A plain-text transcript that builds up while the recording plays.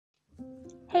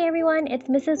Hey everyone, it's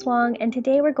Mrs. Wong, and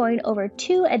today we're going over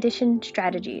two addition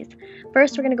strategies.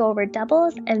 First, we're going to go over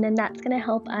doubles, and then that's going to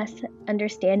help us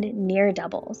understand near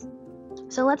doubles.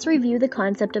 So let's review the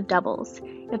concept of doubles.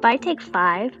 If I take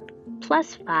 5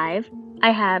 plus 5,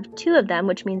 I have two of them,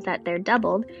 which means that they're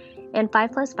doubled, and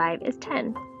 5 plus 5 is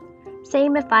 10.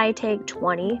 Same if I take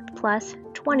 20 plus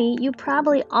 20, you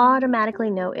probably automatically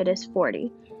know it is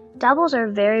 40. Doubles are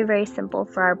very, very simple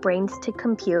for our brains to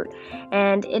compute,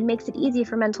 and it makes it easy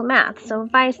for mental math. So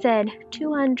if I said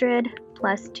 200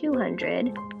 plus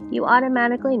 200, you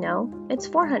automatically know it's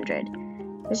 400.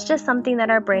 It's just something that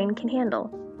our brain can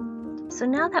handle. So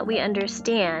now that we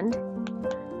understand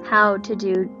how to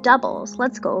do doubles,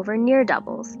 let's go over near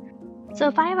doubles. So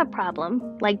if I have a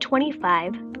problem like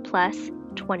 25 plus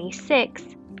 26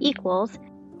 equals,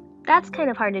 that's kind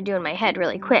of hard to do in my head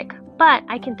really quick, but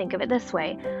I can think of it this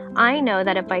way. I know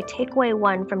that if I take away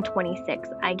 1 from 26,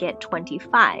 I get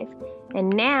 25. And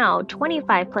now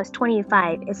 25 plus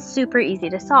 25 is super easy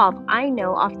to solve. I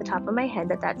know off the top of my head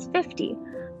that that's 50.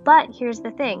 But here's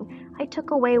the thing. I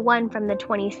took away 1 from the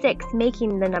 26,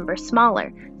 making the number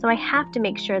smaller. So I have to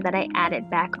make sure that I add it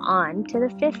back on to the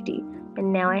 50.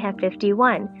 And now I have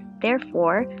 51.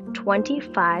 Therefore,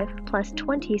 25 plus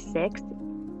 26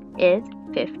 is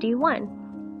 51.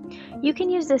 You can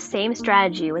use this same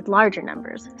strategy with larger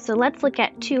numbers. So let's look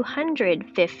at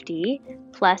 250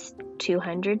 plus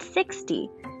 260.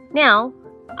 Now,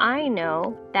 I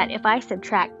know that if I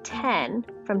subtract 10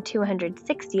 from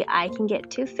 260, I can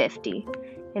get 250.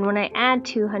 And when I add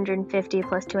 250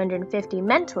 plus 250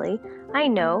 mentally, I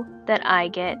know that I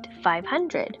get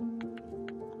 500.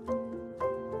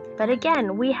 But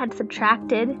again, we had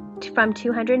subtracted from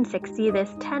 260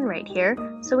 this 10 right here,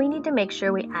 so we need to make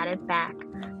sure we add it back.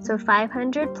 So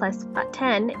 500 plus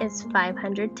 10 is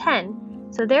 510.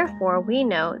 So therefore, we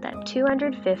know that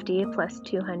 250 plus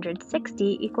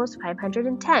 260 equals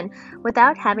 510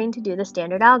 without having to do the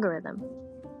standard algorithm.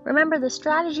 Remember, the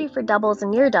strategy for doubles and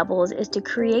near doubles is to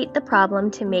create the problem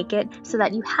to make it so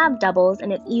that you have doubles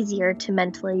and it's easier to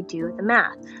mentally do the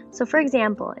math. So for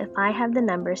example, if I have the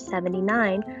number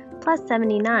 79 plus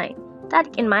 79,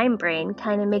 that in my brain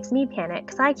kind of makes me panic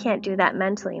because I can't do that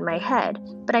mentally in my head,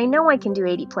 but I know I can do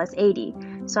 80 plus 80.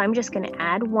 So I'm just going to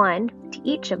add 1 to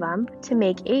each of them to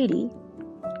make 80.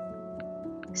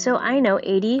 So I know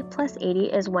 80 plus 80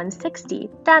 is 160.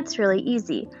 That's really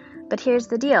easy. But here's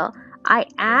the deal. I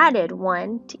added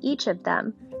 1 to each of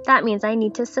them. That means I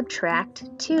need to subtract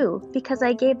 2 because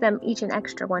I gave them each an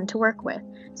extra 1 to work with.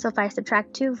 So if I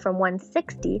subtract 2 from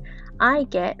 160, I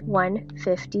get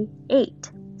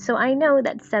 158. So I know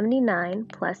that 79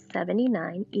 plus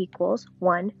 79 equals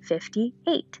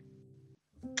 158.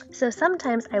 So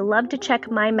sometimes I love to check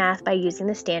my math by using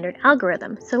the standard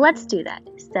algorithm. So let's do that.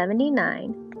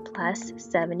 79 plus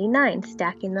 79,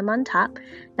 stacking them on top.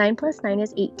 9 plus 9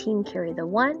 is 18, carry the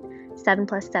 1. 7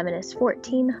 plus 7 is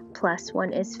 14, plus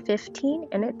 1 is 15,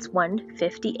 and it's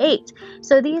 158.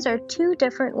 So these are two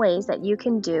different ways that you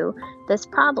can do this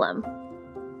problem.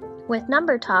 With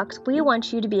Number Talks, we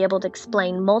want you to be able to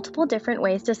explain multiple different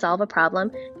ways to solve a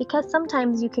problem because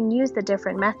sometimes you can use the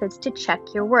different methods to check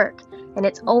your work. And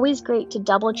it's always great to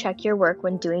double check your work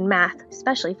when doing math,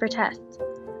 especially for tests.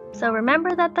 So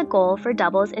remember that the goal for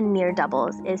doubles and near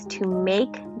doubles is to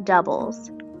make doubles,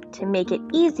 to make it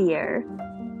easier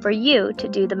for you to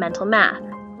do the mental math.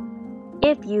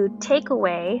 If you take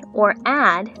away or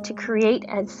add to create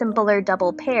a simpler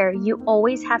double pair, you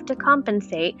always have to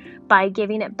compensate by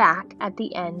giving it back at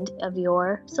the end of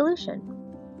your solution.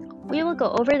 We will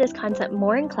go over this concept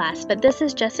more in class, but this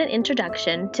is just an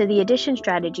introduction to the addition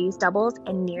strategies, doubles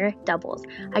and near doubles.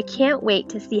 I can't wait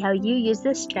to see how you use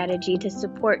this strategy to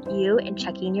support you in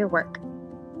checking your work.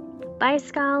 Bye,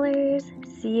 scholars.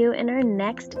 See you in our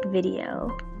next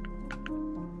video.